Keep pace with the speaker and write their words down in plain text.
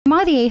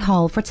I the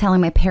a-hole for telling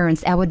my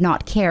parents I would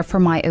not care for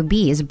my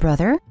obese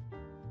brother?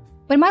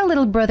 When my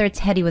little brother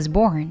Teddy was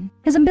born,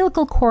 his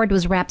umbilical cord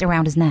was wrapped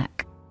around his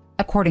neck.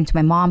 According to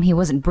my mom, he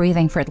wasn't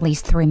breathing for at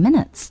least 3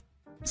 minutes.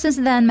 Since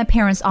then, my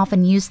parents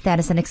often used that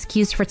as an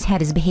excuse for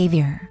Teddy's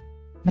behavior.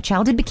 My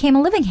childhood became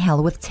a living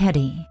hell with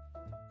Teddy.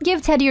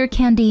 Give Teddy your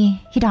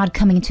candy, he died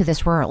coming into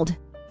this world.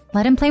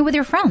 Let him play with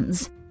your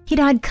friends, he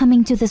died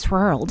coming to this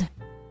world.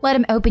 Let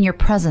him open your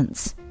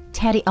presents,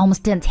 Teddy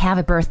almost didn't have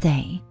a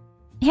birthday.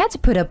 I had to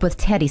put up with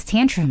Teddy's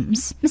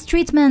tantrums,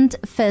 mistreatment,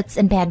 fits,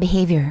 and bad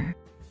behavior.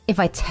 If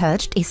I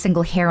touched a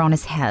single hair on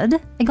his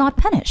head, I got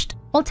punished,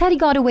 while Teddy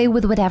got away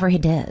with whatever he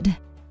did.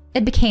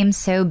 It became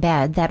so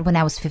bad that when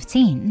I was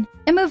 15,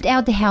 I moved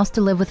out the house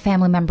to live with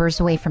family members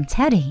away from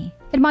Teddy,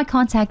 and my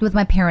contact with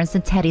my parents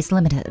and Teddy's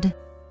limited.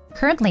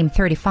 Currently, I'm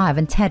 35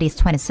 and Teddy's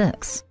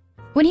 26.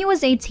 When he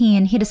was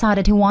 18, he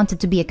decided he wanted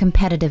to be a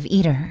competitive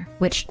eater,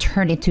 which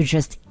turned into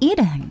just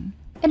eating.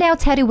 And now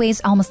Teddy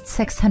weighs almost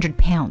 600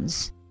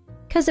 pounds.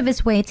 Because of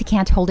his weight, he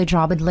can't hold a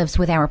job and lives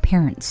with our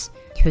parents,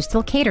 who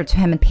still cater to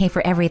him and pay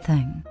for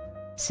everything.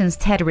 Since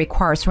Teddy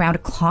requires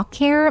round-the-clock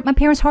care, my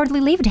parents hardly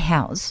leave the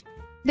house.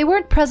 They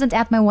weren't present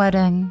at my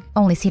wedding,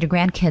 only see the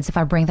grandkids if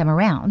I bring them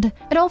around,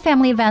 and all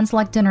family events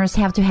like dinners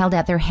have to be held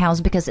at their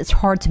house because it's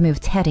hard to move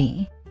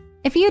Teddy.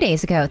 A few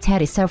days ago,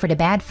 Teddy suffered a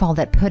bad fall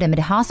that put him in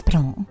the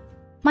hospital.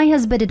 My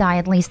husband and I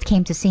at least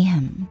came to see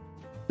him.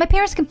 My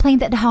parents complained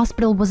that the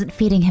hospital wasn't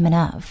feeding him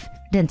enough,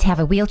 didn't have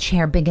a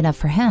wheelchair big enough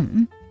for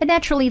him, and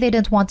naturally they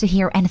didn't want to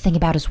hear anything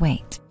about his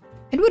weight.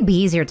 It would be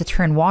easier to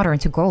turn water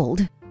into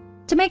gold.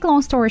 To make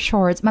long story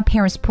short, my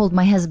parents pulled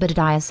my husband and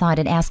I aside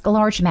and asked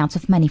large amounts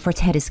of money for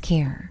Teddy's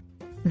care.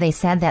 They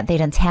said that they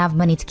didn't have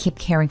money to keep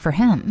caring for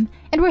him,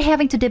 and were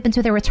having to dip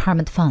into their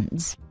retirement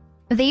funds.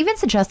 They even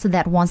suggested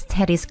that once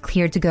Teddy's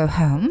cleared to go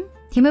home,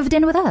 he moved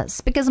in with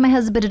us because my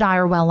husband and I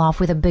are well off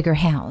with a bigger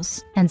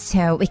house, and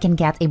so we can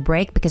get a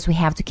break because we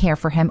have to care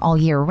for him all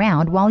year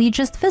round while you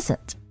just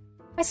visit.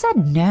 I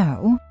said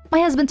no. My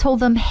husband told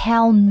them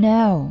hell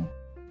no.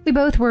 We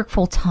both work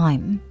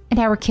full-time, and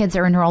our kids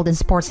are enrolled in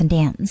sports and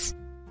dance.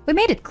 We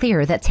made it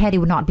clear that Teddy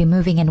would not be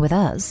moving in with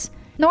us,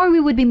 nor we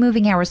would be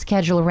moving our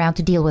schedule around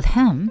to deal with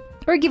him,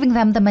 or giving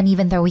them the money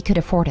even though we could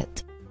afford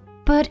it.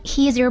 But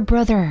he is your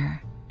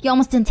brother. You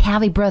almost didn't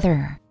have a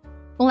brother.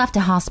 We left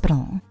the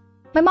hospital.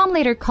 My mom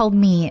later called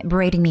me,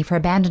 berating me for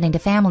abandoning the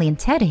family and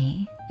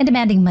Teddy, and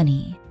demanding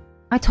money.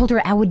 I told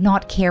her I would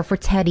not care for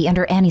Teddy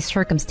under any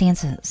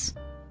circumstances.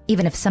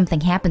 Even if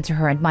something happened to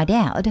her and my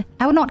dad,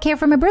 I would not care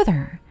for my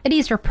brother. It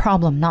is her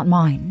problem, not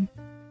mine.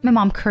 My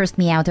mom cursed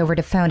me out over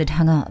the phone and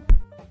hung up.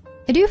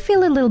 I do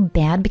feel a little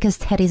bad because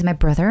Teddy's my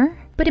brother,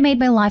 but it made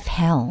my life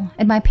hell,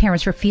 and my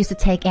parents refused to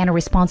take any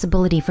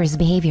responsibility for his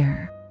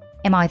behavior.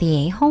 Am I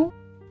the a-hole?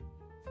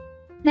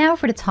 Now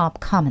for the top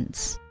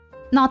comments.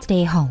 Not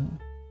the a-hole.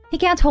 He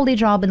can't hold a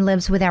job and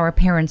lives with our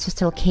parents who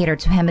still cater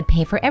to him and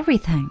pay for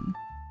everything.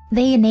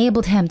 They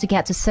enabled him to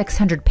get to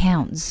 600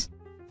 pounds.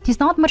 He's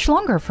not much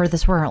longer for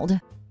this world.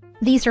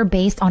 These are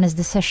based on his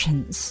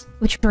decisions,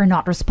 which we're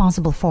not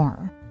responsible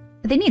for.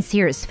 They need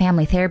serious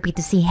family therapy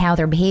to see how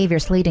their behavior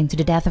is leading to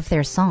the death of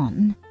their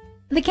son.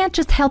 They can't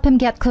just help him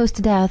get close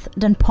to death,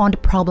 then pawn the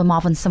problem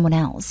off on someone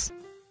else.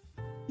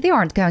 They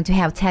aren't going to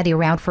have Teddy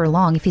around for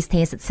long if he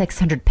stays at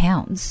 600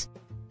 pounds.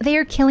 They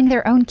are killing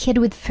their own kid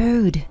with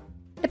food.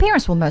 The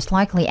parents will most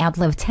likely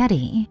outlive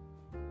Teddy.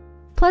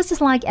 Plus,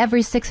 it's like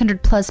every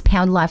 600-plus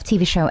pound live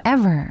TV show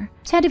ever,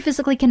 Teddy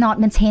physically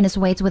cannot maintain his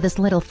weight with his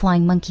little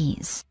flying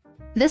monkeys.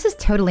 This is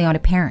totally on the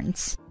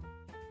parents.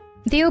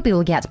 The OP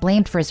will get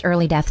blamed for his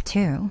early death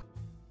too.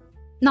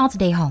 Not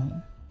the a-hole.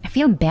 I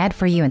feel bad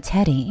for you and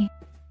Teddy.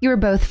 You were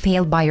both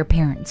failed by your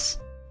parents.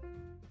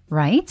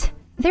 Right?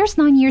 There's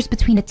 9 years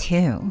between the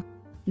two.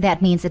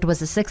 That means it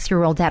was a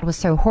 6-year-old that was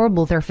so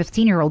horrible their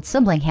 15-year-old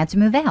sibling had to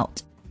move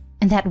out.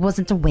 And that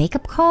wasn't a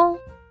wake-up call?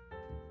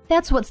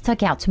 That's what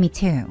stuck out to me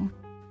too.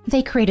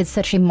 They created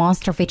such a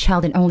monster of a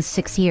child in only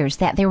 6 years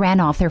that they ran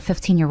off their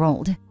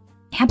 15-year-old.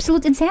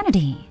 Absolute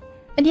insanity.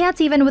 And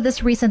yet, even with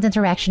this recent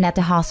interaction at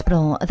the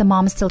hospital, the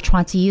mom is still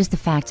trying to use the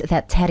fact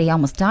that Teddy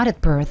almost died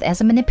at birth as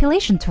a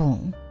manipulation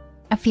tool.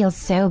 I feel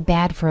so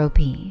bad for OP.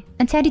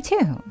 And Teddy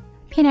too.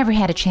 He never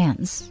had a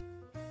chance.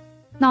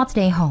 Not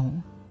the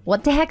a-hole.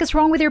 What the heck is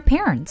wrong with your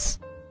parents?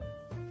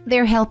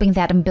 They're helping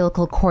that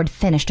umbilical cord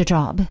finish the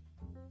job.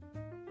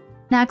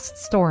 Next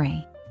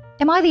story.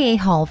 Am I the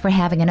a-hole for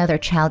having another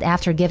child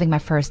after giving my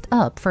first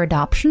up for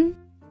adoption?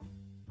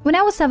 When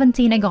I was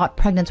 17, I got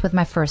pregnant with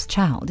my first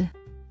child.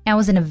 I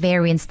was in a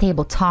very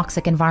unstable,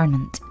 toxic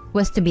environment.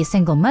 Was to be a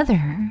single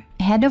mother.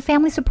 I had no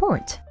family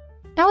support.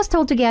 I was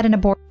told to get an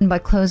abortion by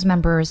close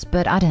members,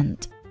 but I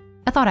didn't.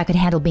 I thought I could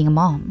handle being a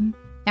mom.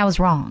 I was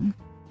wrong.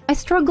 I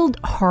struggled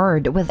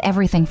hard with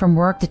everything from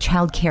work to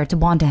childcare to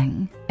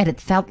bonding, and it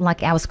felt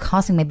like I was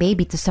causing my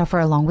baby to suffer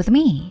along with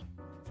me.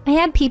 I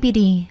had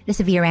PPD, the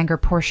severe anger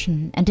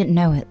portion, and didn't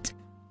know it.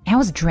 I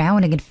was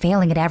drowning and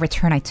failing at every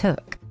turn I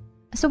took.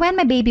 So when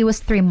my baby was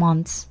 3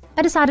 months,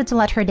 I decided to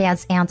let her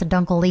dad's aunt and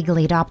uncle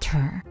legally adopt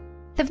her.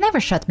 They've never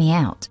shut me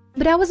out,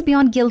 but I was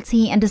beyond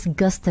guilty and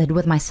disgusted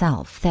with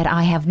myself that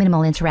I have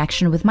minimal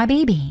interaction with my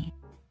baby.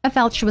 I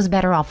felt she was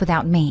better off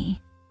without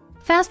me.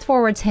 Fast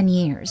forward 10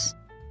 years.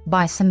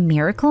 By some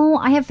miracle,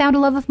 I have found a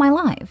love of my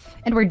life,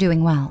 and we're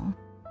doing well.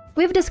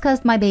 We've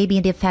discussed my baby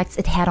and the effects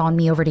it had on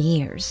me over the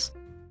years.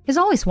 He's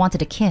always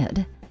wanted a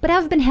kid, but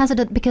I've been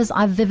hesitant because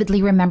I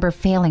vividly remember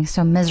failing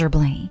so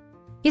miserably.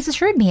 He's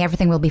assured me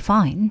everything will be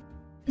fine.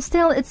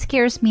 Still, it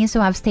scares me, so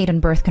I've stayed on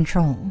birth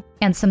control,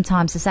 and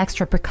sometimes as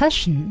extra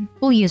precaution,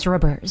 we'll use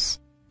rubbers.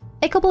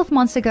 A couple of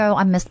months ago,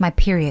 I missed my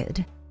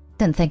period.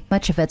 Didn't think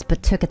much of it,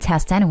 but took a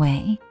test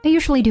anyway. I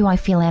usually do I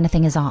feel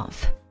anything is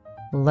off.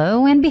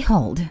 Lo and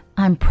behold,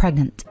 I'm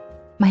pregnant.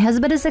 My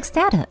husband is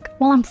ecstatic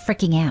while I'm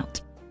freaking out.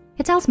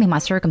 He tells me my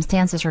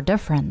circumstances are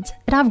different,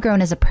 that I've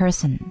grown as a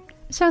person,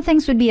 so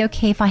things would be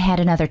okay if I had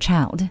another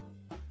child.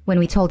 When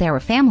we told our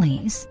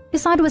families,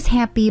 his side was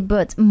happy,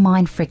 but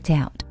mine freaked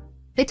out.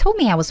 They told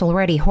me I was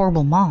already a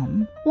horrible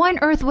mom. Why on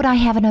earth would I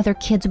have another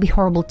kid to be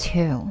horrible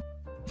too?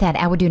 That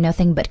I would do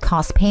nothing but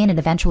cause pain and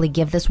eventually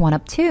give this one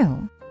up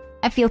too.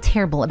 I feel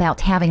terrible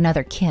about having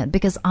another kid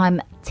because I'm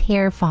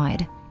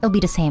terrified it'll be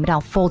the same and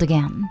I'll fold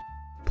again.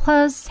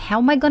 Plus, how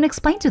am I gonna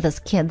explain to this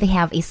kid they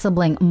have a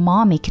sibling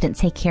mommy couldn't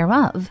take care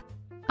of?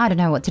 I don't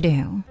know what to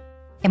do.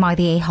 Am I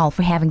the a-hole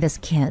for having this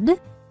kid?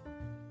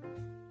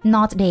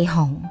 Not the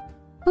a-hole.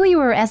 Who you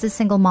were as a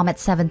single mom at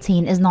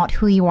 17 is not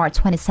who you are at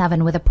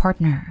 27 with a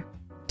partner.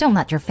 Don't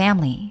let your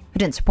family, who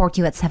didn't support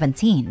you at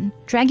 17,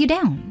 drag you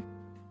down.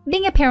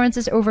 Being a parent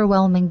is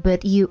overwhelming,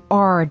 but you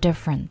are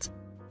different.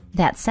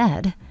 That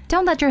said,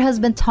 don't let your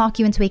husband talk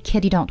you into a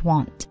kid you don't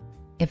want.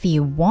 If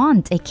you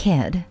want a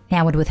kid,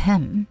 now and with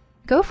him,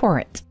 go for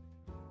it.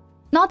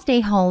 Not the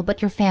a-hole,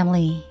 but your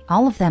family,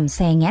 all of them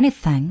saying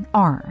anything,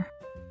 are.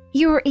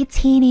 You're a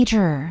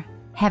teenager,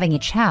 having a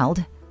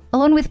child,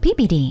 alone with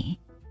PPD.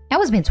 I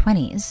was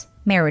mid-20s,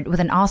 married with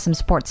an awesome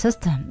support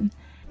system,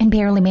 and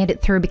barely made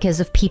it through because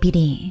of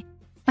PPD.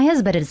 My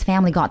husband and his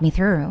family got me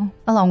through,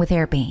 along with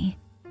therapy.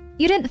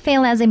 You didn't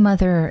fail as a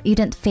mother, you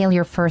didn't fail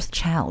your first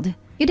child.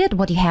 You did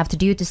what you have to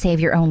do to save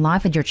your own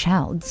life and your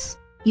child's.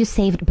 You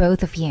saved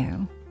both of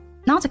you.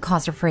 Not to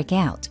cause a freak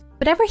out,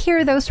 but ever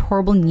hear those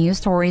horrible news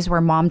stories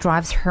where mom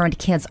drives her and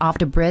kids off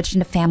the bridge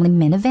in a family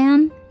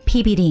minivan?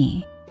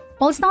 PPD.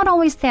 While it's not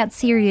always that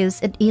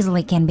serious, it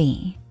easily can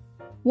be.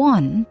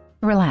 1.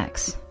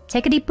 Relax.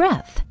 Take a deep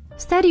breath.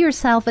 Steady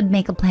yourself and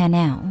make a plan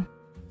now.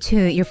 2.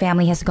 Your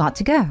family has got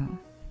to go.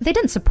 They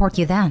didn't support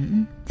you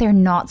then. They're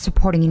not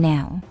supporting you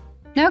now.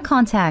 No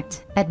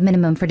contact, at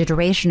minimum for the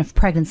duration of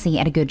pregnancy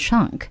and a good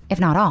chunk, if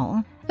not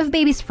all, of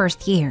baby's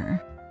first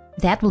year.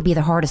 That will be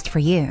the hardest for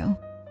you.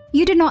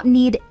 You do not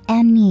need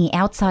any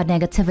outside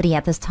negativity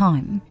at this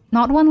time.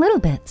 Not one little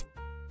bit.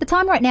 The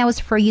time right now is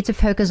for you to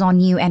focus on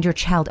you and your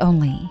child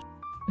only.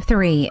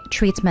 3.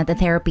 Treatment and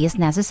therapy is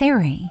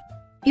necessary.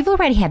 You've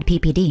already had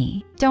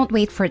PPD. Don't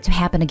wait for it to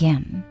happen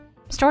again.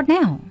 Start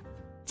now.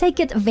 Take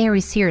it very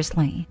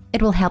seriously.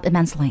 It will help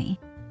immensely.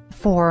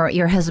 For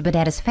your husband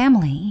and his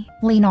family,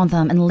 lean on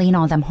them and lean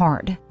on them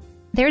hard.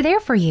 They're there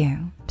for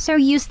you, so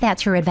use that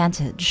to your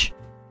advantage.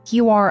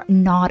 You are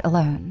not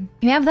alone.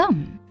 You have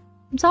them.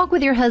 Talk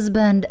with your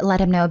husband, let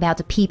him know about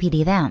the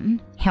PPD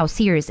then, how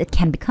serious it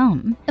can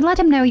become, and let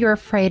him know you're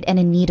afraid and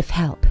in need of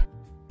help.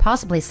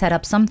 Possibly set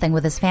up something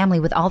with his family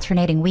with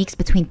alternating weeks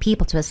between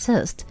people to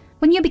assist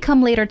when you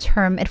become later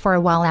term and for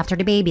a while after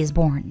the baby is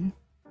born.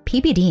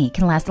 PPD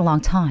can last a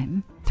long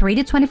time, 3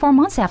 to 24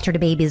 months after the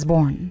baby is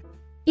born.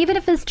 Even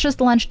if it's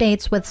just lunch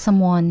dates with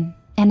someone,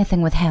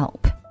 anything with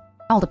help.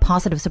 All the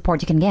positive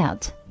support you can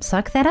get,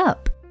 suck that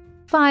up.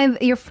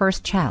 5. Your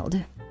first child.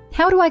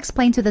 How do I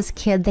explain to this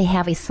kid they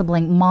have a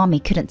sibling mommy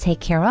couldn't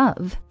take care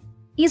of?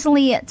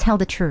 Easily tell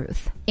the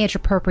truth, age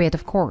appropriate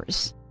of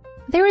course.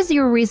 There is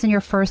zero reason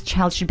your first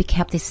child should be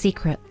kept a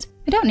secret.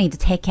 You don't need to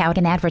take out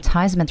an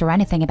advertisement or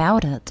anything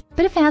about it.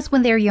 But if asked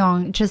when they're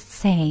young, just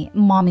say,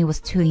 mommy was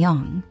too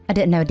young. I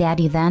didn't know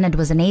daddy then and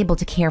was unable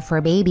to care for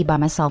a baby by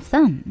myself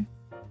then.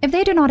 If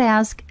they do not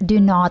ask, do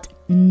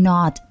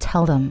not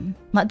tell them.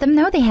 Let them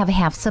know they have a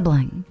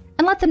half-sibling.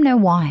 And let them know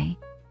why.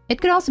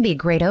 It could also be a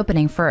great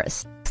opening for a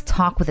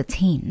talk with a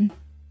teen.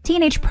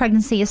 Teenage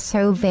pregnancy is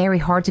so very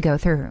hard to go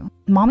through.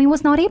 Mommy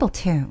was not able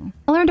to.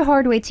 I learned a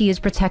hard way to use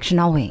protection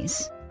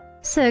always.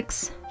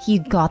 6. You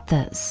got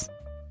this.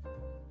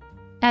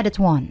 Edit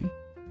 1.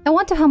 I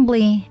want to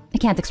humbly, I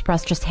can't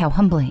express just how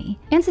humbly,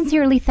 and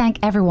sincerely thank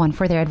everyone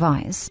for their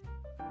advice.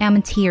 I'm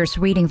in tears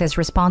reading these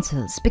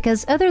responses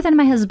because other than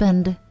my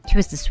husband, who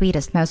is the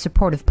sweetest, most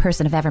supportive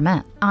person I've ever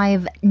met,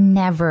 I've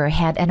never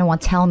had anyone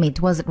tell me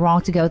it wasn't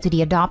wrong to go to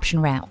the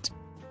adoption route.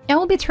 I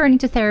will be turning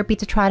to therapy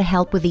to try to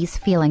help with these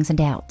feelings and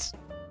doubts.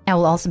 I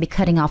will also be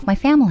cutting off my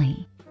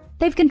family.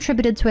 They've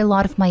contributed to a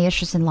lot of my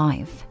issues in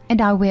life, and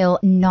I will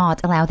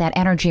not allow that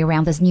energy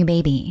around this new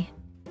baby.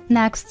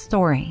 Next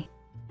story.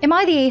 Am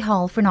I the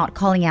a-hole for not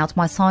calling out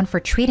my son for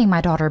treating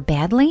my daughter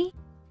badly?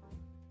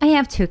 I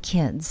have 2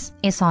 kids,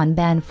 a son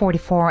Ben,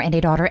 44, and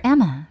a daughter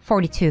Emma,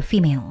 42,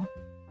 female.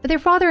 Their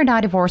father and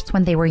I divorced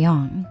when they were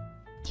young.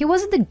 He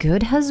wasn't a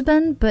good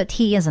husband, but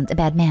he isn't a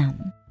bad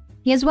man.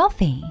 He is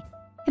wealthy.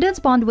 He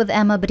didn't bond with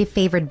Emma, but he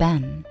favored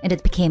Ben, and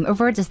it became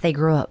overt as they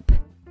grew up.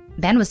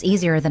 Ben was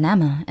easier than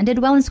Emma and did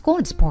well in school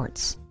and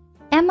sports.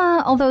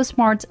 Emma, although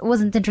smart,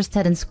 wasn't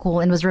interested in school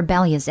and was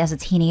rebellious as a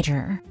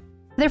teenager.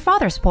 Their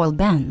father spoiled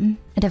Ben,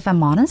 and if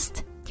I'm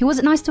honest, he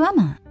wasn't nice to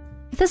Emma.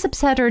 If this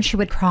upset her, she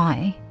would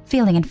cry,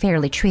 feeling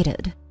unfairly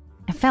treated.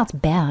 I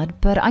felt bad,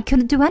 but I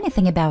couldn't do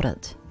anything about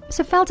it,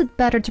 so felt it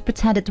better to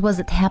pretend it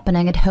wasn't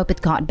happening and hope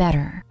it got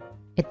better.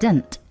 It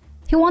didn't.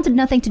 He wanted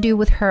nothing to do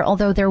with her,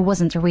 although there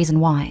wasn't a reason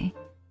why.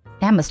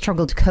 Emma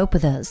struggled to cope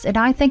with this, and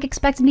I think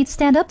expected me to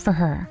stand up for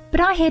her,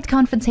 but I hate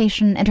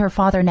confrontation and her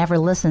father never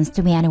listens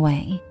to me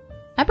anyway.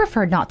 I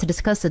preferred not to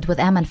discuss it with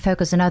Emma and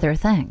focus on other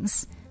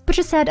things, but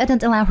she said I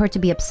didn't allow her to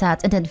be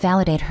upset and didn't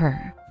validate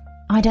her.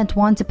 I didn't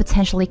want to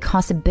potentially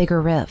cause a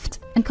bigger rift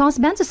and cause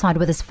Ben to side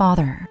with his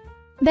father.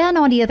 Ben,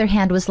 on the other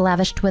hand, was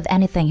lavished with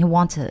anything he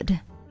wanted.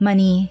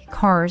 Money,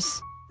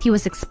 cars. He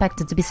was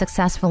expected to be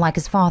successful like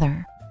his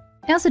father.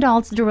 As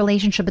adults, the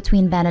relationship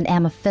between Ben and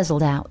Emma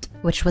fizzled out,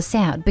 which was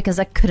sad because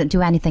I couldn't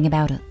do anything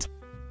about it.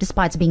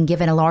 Despite being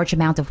given a large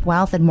amount of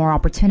wealth and more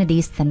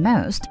opportunities than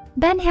most,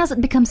 Ben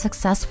hasn't become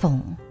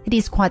successful, and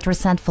he's quite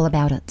resentful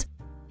about it.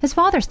 His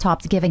father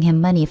stopped giving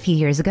him money a few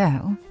years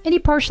ago, and he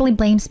partially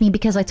blames me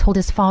because I told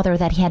his father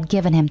that he had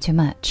given him too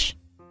much.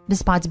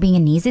 Despite being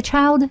an easy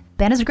child,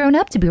 Ben has grown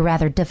up to be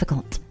rather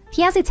difficult.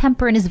 He has a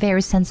temper and is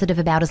very sensitive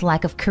about his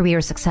lack of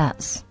career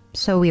success,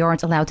 so we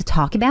aren't allowed to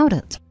talk about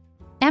it.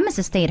 Emma's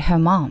a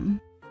stay-at-home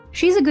mom.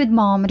 She's a good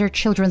mom and her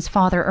children's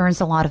father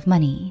earns a lot of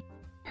money.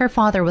 Her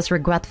father was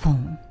regretful,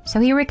 so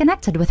he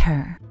reconnected with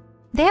her.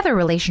 They have a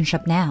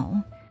relationship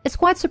now. It's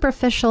quite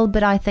superficial,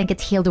 but I think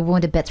it healed the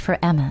wound a bit for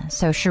Emma,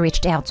 so she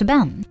reached out to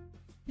Ben.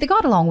 They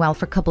got along well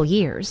for a couple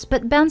years,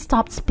 but Ben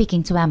stopped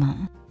speaking to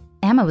Emma.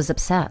 Emma was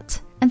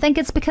upset, and think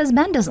it's because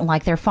Ben doesn't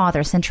like their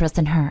father's interest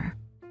in her.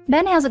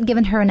 Ben hasn't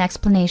given her an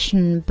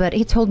explanation, but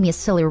he told me a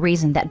silly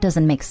reason that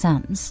doesn't make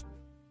sense.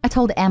 I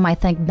told Emma I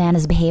think Ben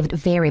has behaved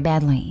very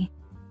badly.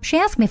 She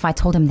asked me if I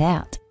told him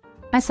that.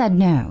 I said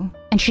no,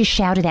 and she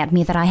shouted at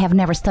me that I have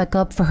never stuck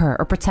up for her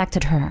or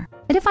protected her.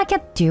 That if I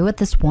can't do it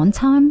this one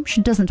time,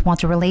 she doesn't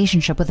want a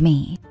relationship with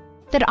me.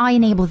 That I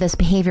enable this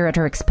behavior at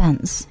her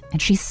expense,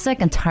 and she's sick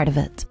and tired of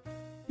it.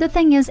 The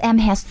thing is,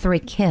 Emma has 3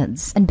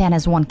 kids, and Ben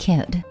has 1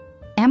 kid.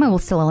 Emma will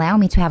still allow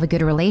me to have a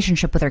good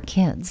relationship with her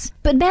kids,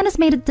 but Ben has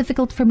made it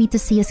difficult for me to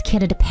see his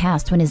kid in the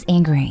past when he's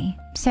angry,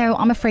 so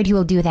I'm afraid he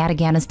will do that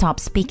again and stop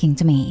speaking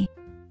to me.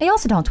 I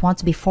also don't want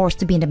to be forced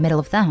to be in the middle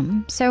of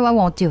them, so I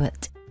won't do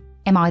it.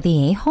 Am I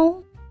the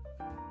a-hole?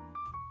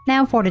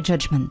 Now for the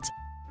judgment.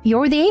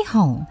 You're the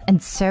a-hole,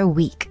 and so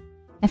weak.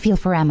 I feel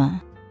for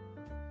Emma.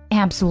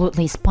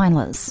 Absolutely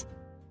spineless.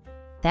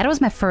 That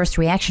was my first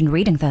reaction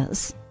reading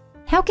this.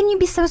 How can you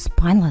be so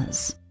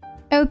spineless?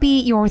 Opie,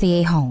 you're the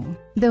a-hole.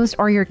 Those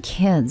are your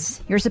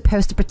kids. You're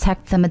supposed to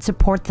protect them and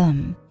support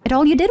them. And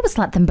all you did was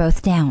let them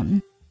both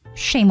down.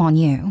 Shame on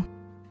you.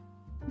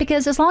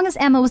 Because as long as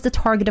Emma was the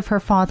target of her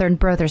father and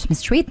brother's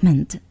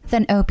mistreatment,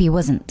 then Opie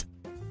wasn't.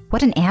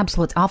 What an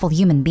absolute awful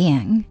human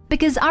being.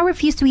 Because I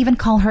refuse to even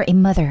call her a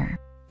mother.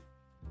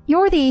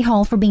 You're the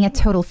a-hole for being a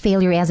total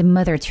failure as a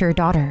mother to your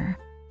daughter.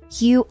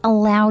 You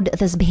allowed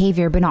this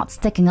behavior by not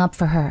sticking up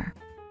for her.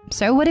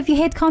 So what if you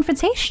hate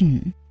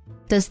confrontation?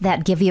 Does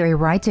that give you a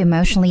right to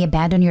emotionally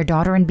abandon your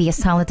daughter and be a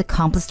silent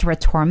accomplice to her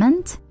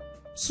torment?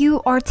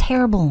 You are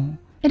terrible.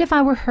 And if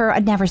I were her,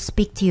 I'd never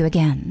speak to you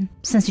again,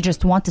 since you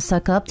just want to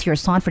suck up to your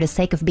son for the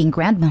sake of being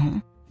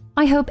grandma.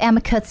 I hope Emma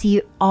cuts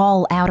you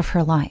all out of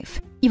her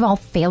life. You've all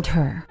failed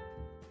her.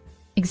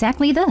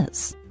 Exactly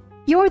this.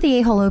 You're the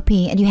a-hole OP,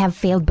 and you have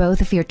failed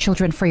both of your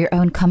children for your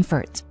own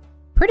comfort.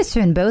 Pretty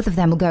soon, both of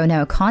them will go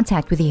no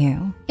contact with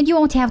you, and you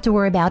won't have to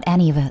worry about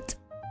any of it.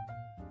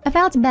 I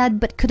felt bad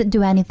but couldn't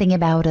do anything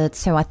about it,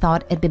 so I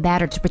thought it'd be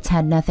better to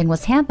pretend nothing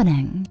was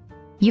happening.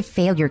 You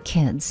failed your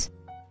kids.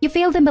 You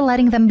failed them by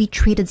letting them be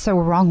treated so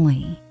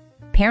wrongly.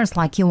 Parents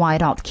like you why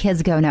adult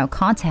kids go no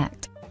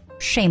contact.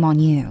 Shame on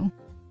you.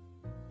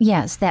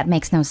 Yes, that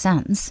makes no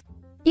sense.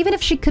 Even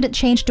if she couldn't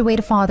change the way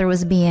the father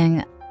was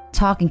being,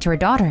 talking to her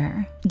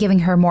daughter, giving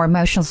her more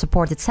emotional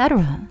support,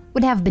 etc.,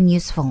 would have been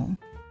useful.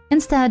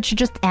 Instead, she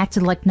just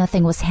acted like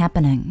nothing was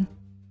happening.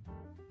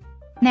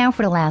 Now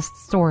for the last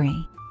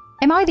story.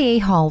 Am I the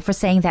a-hole for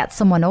saying that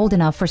someone old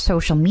enough for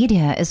social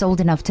media is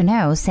old enough to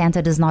know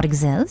Santa does not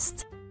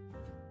exist?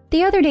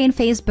 The other day on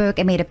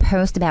Facebook, I made a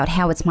post about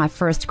how it's my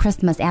first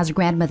Christmas as a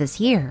grandma this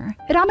year,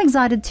 and I'm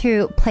excited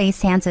to play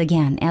Santa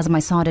again as my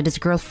son and his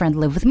girlfriend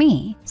live with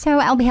me, so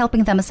I'll be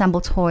helping them assemble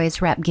toys,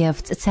 wrap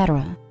gifts,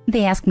 etc.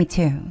 They asked me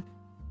to.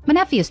 My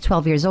nephew is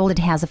 12 years old and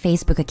has a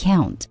Facebook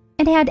account,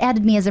 and had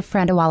added me as a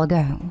friend a while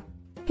ago.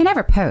 He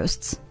never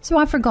posts, so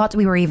I forgot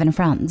we were even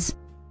friends.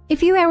 A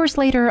few hours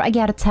later, I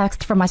get a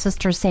text from my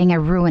sister saying I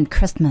ruined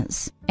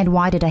Christmas, and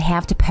why did I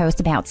have to post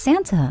about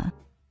Santa?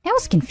 I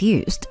was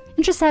confused,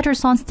 and she said her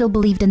son still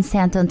believed in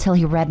Santa until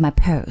he read my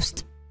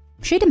post.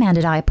 She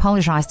demanded I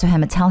apologize to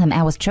him and tell him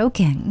I was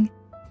joking.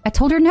 I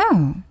told her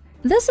no.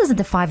 This isn't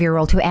the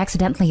 5-year-old who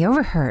accidentally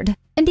overheard,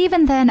 and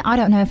even then I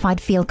don't know if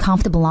I'd feel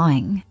comfortable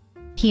lying.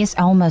 He is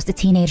almost a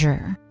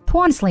teenager. who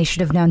honestly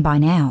should have known by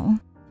now.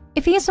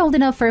 If he is old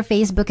enough for a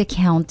Facebook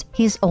account,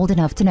 he is old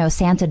enough to know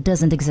Santa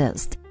doesn't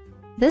exist.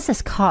 This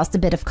has caused a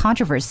bit of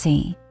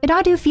controversy, and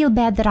I do feel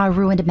bad that I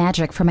ruined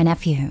magic for my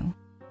nephew.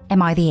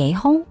 Am I the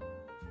a-hole?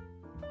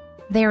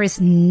 There is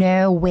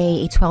no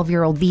way a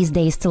 12-year-old these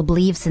days still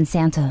believes in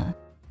Santa.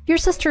 Your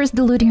sister is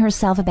deluding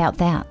herself about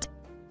that.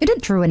 You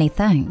didn't ruin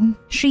anything.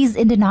 She's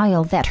in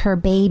denial that her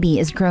baby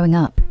is growing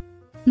up.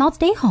 Not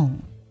the a-hole.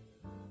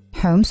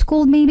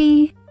 Homeschooled,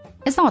 maybe?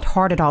 It's not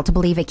hard at all to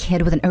believe a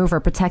kid with an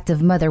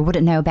overprotective mother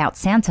wouldn't know about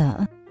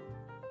Santa.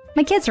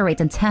 My kids are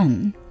 8 and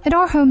 10, and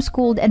are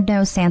homeschooled and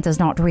know Santa's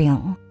not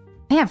real.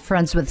 I have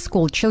friends with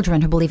school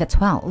children who believe at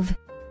 12.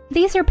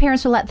 These are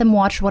parents who let them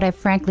watch what I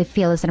frankly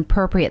feel is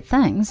inappropriate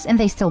things, and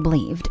they still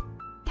believed.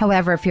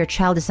 However, if your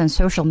child is on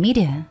social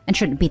media and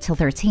shouldn't be till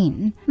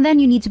 13, then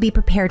you need to be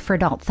prepared for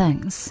adult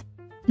things.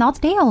 Not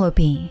the a-hole, OP.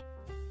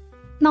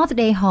 Not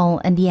the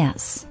a-hole, and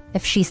yes,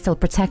 if she's still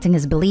protecting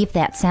his belief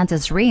that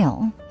Santa's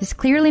real, he's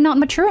clearly not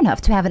mature enough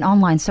to have an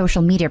online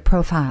social media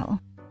profile.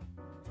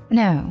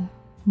 No,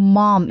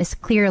 Mom is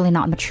clearly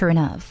not mature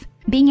enough,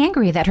 being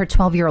angry that her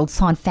 12-year-old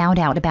son found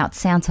out about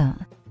Santa.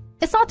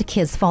 It's not the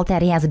kid's fault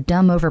that he has a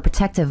dumb,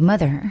 overprotective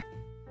mother.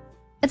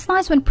 It's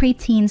nice when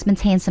preteens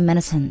maintain some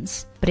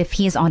innocence, but if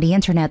he is on the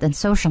internet and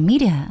social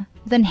media,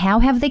 then how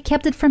have they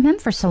kept it from him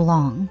for so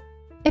long?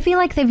 I feel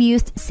like they've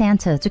used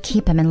Santa to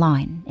keep him in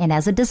line and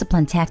as a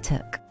discipline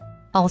tactic.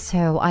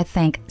 Also, I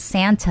think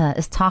Santa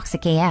is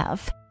toxic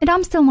AF, and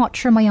I'm still not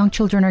sure my young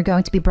children are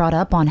going to be brought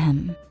up on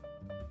him.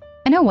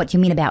 I know what you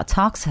mean about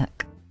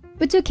toxic,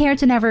 but do care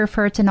to never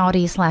refer to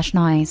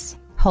naughty/nice,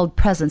 hold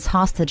presents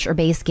hostage or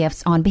base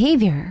gifts on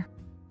behavior.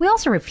 We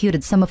also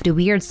refuted some of the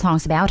weird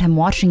songs about him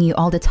watching you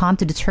all the time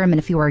to determine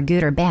if you are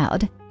good or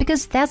bad,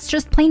 because that's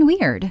just plain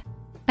weird.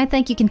 I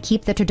think you can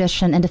keep the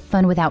tradition and the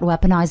fun without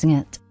weaponizing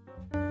it.